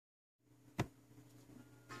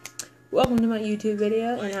Welcome to my YouTube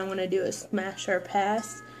video, and I'm going to do a smash or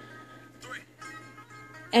pass.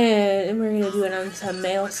 And we're going to do it on some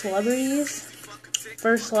male celebrities.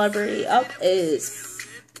 First celebrity up is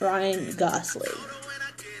Ryan Gosling.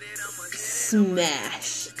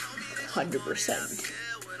 Smash. 100%.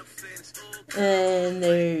 And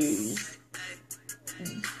there's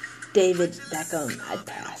David Beckham. I'd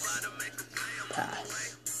pass.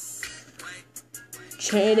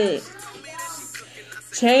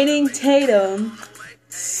 Channing Tatum.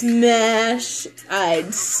 Smash.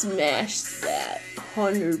 I'd smash that.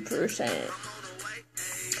 100%.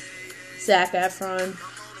 Zac Efron.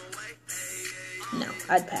 No,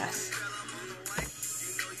 I'd pass.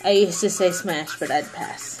 I used to say smash, but I'd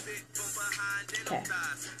pass. Okay.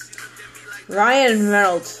 Ryan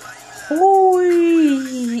Reynolds.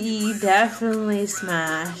 Holy, definitely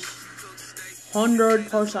smash.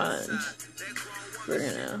 100%. We're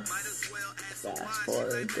gonna fast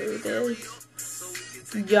forward through this.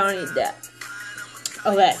 Johnny Depp.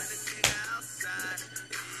 Okay.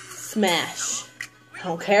 Smash. I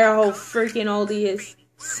don't care how freaking old he is.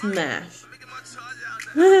 Smash.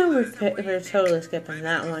 We're totally skipping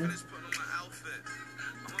that one.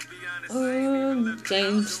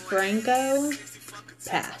 James Franco.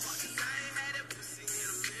 Pass.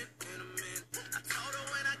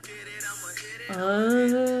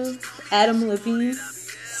 Adam Levine.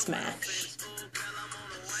 Smash.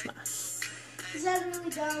 Is that really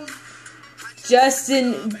dumb?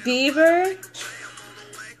 Justin Bieber.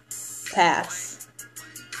 Pass.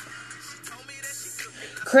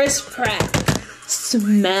 Chris Pratt.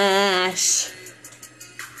 Smash.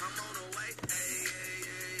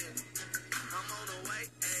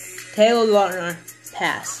 Taylor Lautner.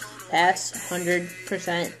 Pass. Pass.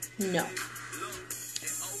 100%. No.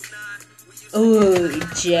 Ooh,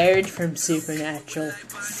 Jared from Supernatural.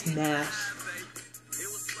 Smash.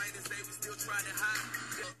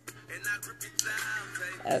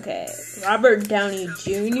 Okay. Robert Downey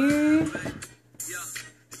Jr.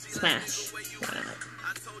 Smash. Why not?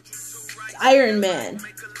 Iron Man.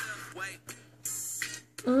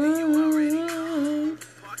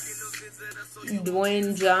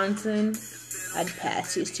 Dwayne Johnson. I'd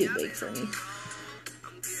pass. He's too big for me.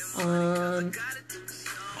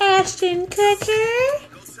 Ashton Kutcher.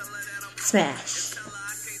 Smash.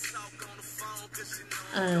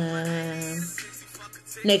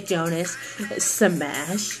 Nick Jonas.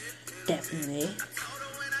 Smash. Definitely.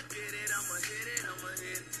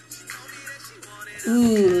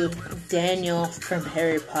 Ooh, Daniel from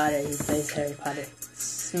Harry Potter. He plays Harry Potter.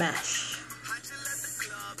 Smash.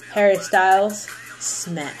 Harry Styles.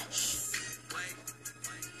 Smash.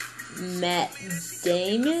 Matt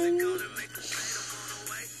Damon.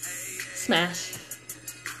 Smash.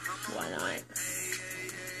 Why not?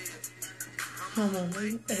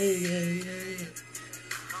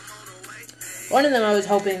 One of them I was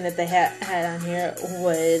hoping that they had on here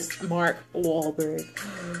was Mark Wahlberg.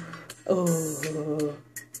 Oh,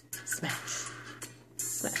 smash.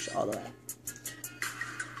 Smash all the way.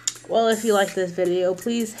 Well, if you like this video,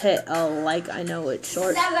 please hit a like. I know it's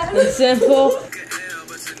short and simple.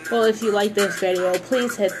 Well, if you like this video,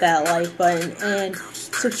 please hit that like button and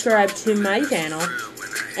subscribe to my channel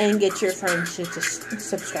and get your friends to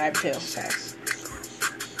subscribe too. So,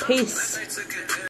 peace.